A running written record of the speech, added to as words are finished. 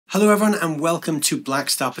Hello everyone and welcome to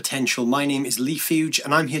Blackstar Potential. My name is Leigh Fuge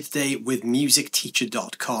and I'm here today with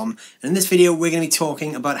musicteacher.com, and in this video we're going to be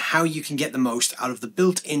talking about how you can get the most out of the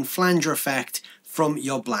built-in flanger effect from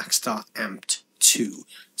your Blackstar AMPED 2.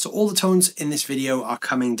 So all the tones in this video are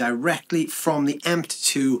coming directly from the AMPED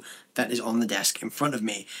 2 that is on the desk in front of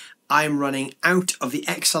me. I'm running out of the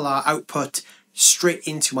XLR output straight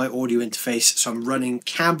into my audio interface, so I'm running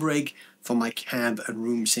cab rig for my cab and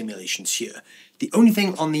room simulations here. The only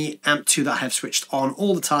thing on the AMP 2 that I have switched on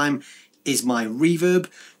all the time is my reverb,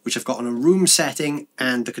 which I've got on a room setting,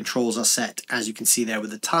 and the controls are set, as you can see there, with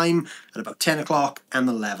the time at about 10 o'clock and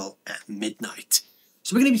the level at midnight.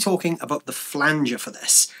 So we're going to be talking about the flanger for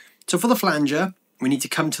this. So for the flanger, we need to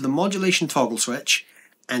come to the modulation toggle switch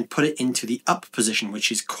and put it into the up position,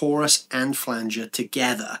 which is chorus and flanger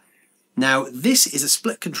together. Now this is a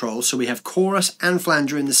split control, so we have chorus and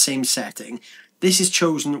flanger in the same setting. This is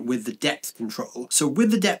chosen with the depth control. So with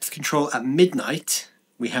the depth control at midnight,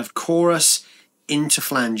 we have chorus into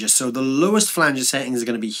flanger. So the lowest flanger settings are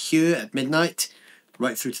going to be here at midnight,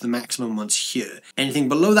 right through to the maximum ones here. Anything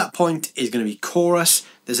below that point is going to be chorus.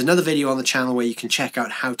 There's another video on the channel where you can check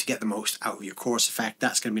out how to get the most out of your chorus effect.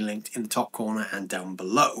 That's going to be linked in the top corner and down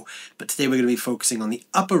below. But today we're going to be focusing on the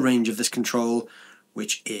upper range of this control,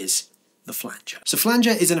 which is the flanger. So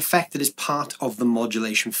flanger is an effect that is part of the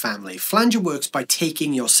modulation family. Flanger works by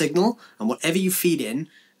taking your signal and whatever you feed in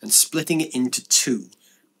and splitting it into two.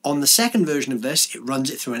 On the second version of this, it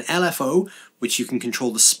runs it through an LFO, which you can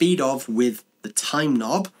control the speed of with the time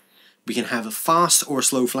knob. We can have a fast or a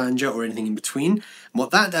slow flanger or anything in between. And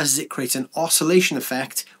what that does is it creates an oscillation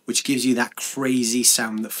effect, which gives you that crazy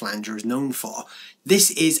sound that flanger is known for.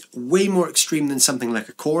 This is way more extreme than something like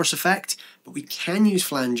a chorus effect, but we can use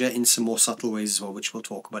flanger in some more subtle ways as well, which we'll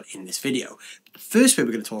talk about in this video. The first way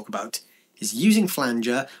we're going to talk about is using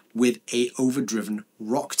flanger with a overdriven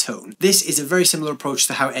rock tone. This is a very similar approach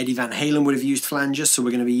to how Eddie Van Halen would have used flanger, so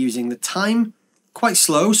we're going to be using the time quite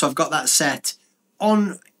slow, so I've got that set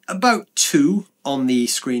on about 2 on the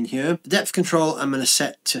screen here. The depth control I'm going to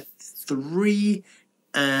set to 3,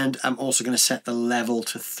 and I'm also going to set the level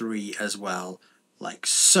to 3 as well, like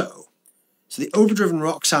so. So the overdriven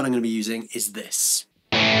rock sound I'm going to be using is this.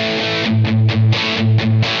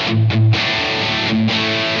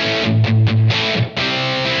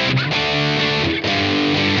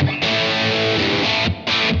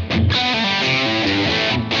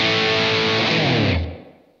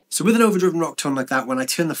 So with an overdriven rock tone like that, when I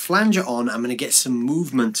turn the flanger on, I'm going to get some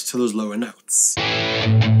movement to those lower notes.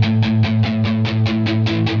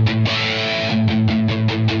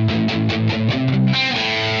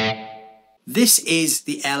 This is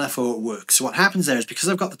the LFO at work. So what happens there is, because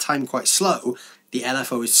I've got the time quite slow, the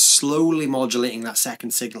LFO is slowly modulating that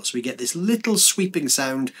second signal. So we get this little sweeping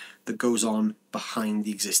sound that goes on behind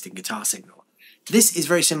the existing guitar signal. This is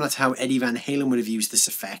very similar to how Eddie Van Halen would have used this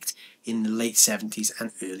effect in the late 70s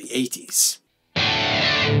and early 80s.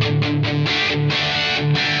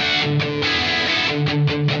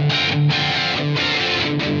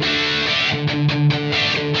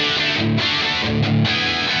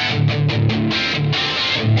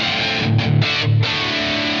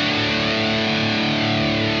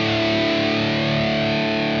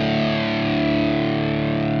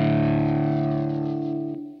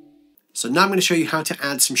 So now I'm going to show you how to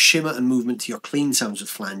add some shimmer and movement to your clean sounds with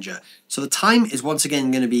flanger. So the time is once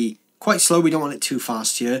again going to be quite slow, we don't want it too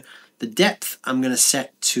fast here. The depth I'm going to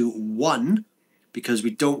set to 1 because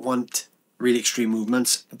we don't want really extreme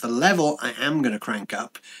movements. But the level I am going to crank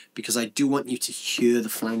up because I do want you to hear the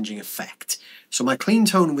flanging effect. So my clean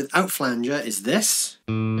tone without flanger is this.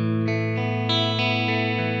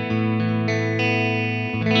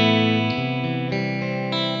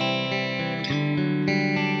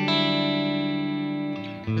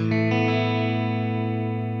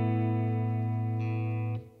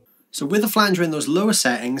 So with the flanger in those lower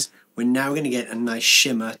settings, we're now going to get a nice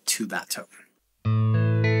shimmer to that tone.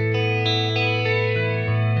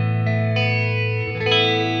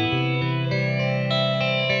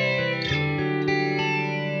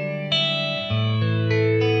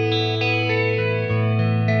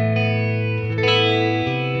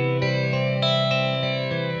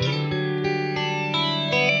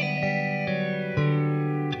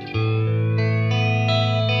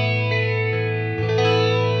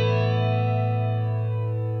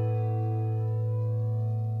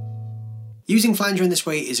 Using flanger in this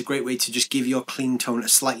way is a great way to just give your clean tone a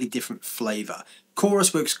slightly different flavour.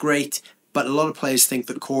 Chorus works great, but a lot of players think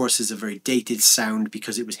that chorus is a very dated sound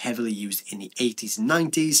because it was heavily used in the 80s and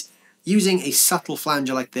 90s. Using a subtle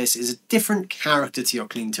flanger like this is a different character to your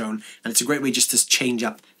clean tone, and it's a great way just to change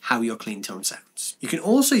up how your clean tone sounds. You can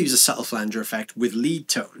also use a subtle flanger effect with lead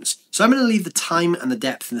tones. So I'm going to leave the time and the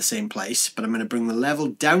depth in the same place, but I'm going to bring the level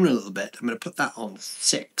down a little bit. I'm going to put that on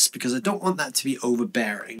 6 because I don't want that to be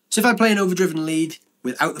overbearing. So if I play an overdriven lead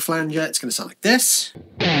without the flanger, it's going to sound like this.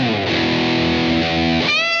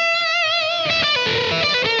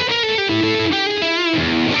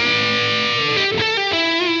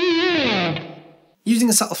 Using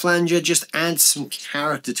a subtle flanger just adds some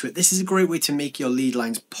character to it. This is a great way to make your lead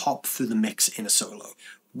lines pop through the mix in a solo.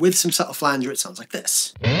 With some subtle flanger, it sounds like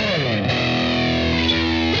this.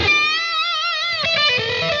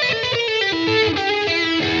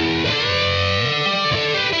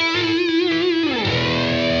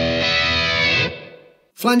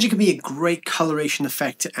 Flanger can be a great coloration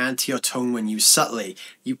effect to add to your tone when used subtly.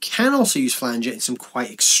 You can also use flanger in some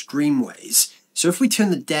quite extreme ways. So if we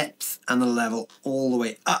turn the depth and the level all the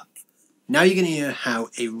way up, now you're going to hear how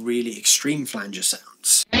a really extreme flanger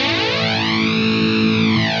sounds.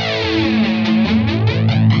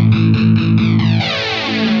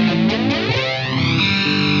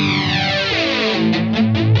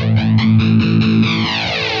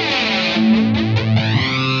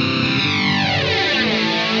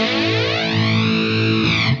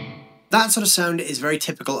 That sort of sound is very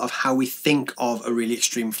typical of how we think of a really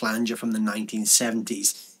extreme flanger from the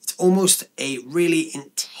 1970s. It's almost a really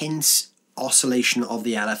intense oscillation of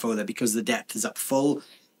the LFO there because the depth is up full.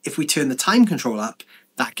 If we turn the time control up,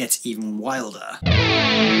 that gets even wilder.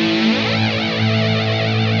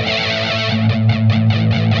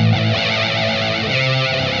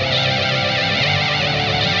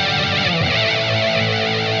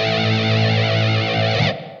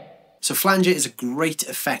 So flanger is a great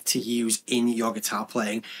effect to use in your guitar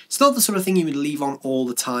playing. It's not the sort of thing you would leave on all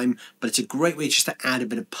the time, but it's a great way just to add a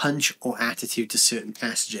bit of punch or attitude to certain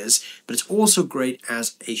passages. But it's also great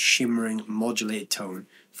as a shimmering modulated tone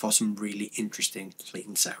for some really interesting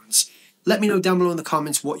clean sounds. Let me know down below in the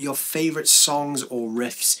comments what your favourite songs or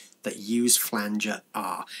riffs that use flanger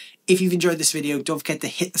are. If you've enjoyed this video, don't forget to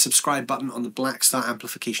hit the subscribe button on the Blackstar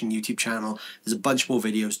Amplification YouTube channel. There's a bunch more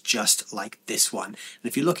videos just like this one. And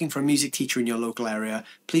if you're looking for a music teacher in your local area,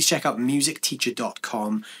 please check out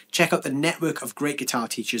musicteacher.com. Check out the network of great guitar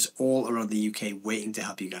teachers all around the UK waiting to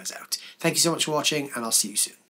help you guys out. Thank you so much for watching, and I'll see you soon.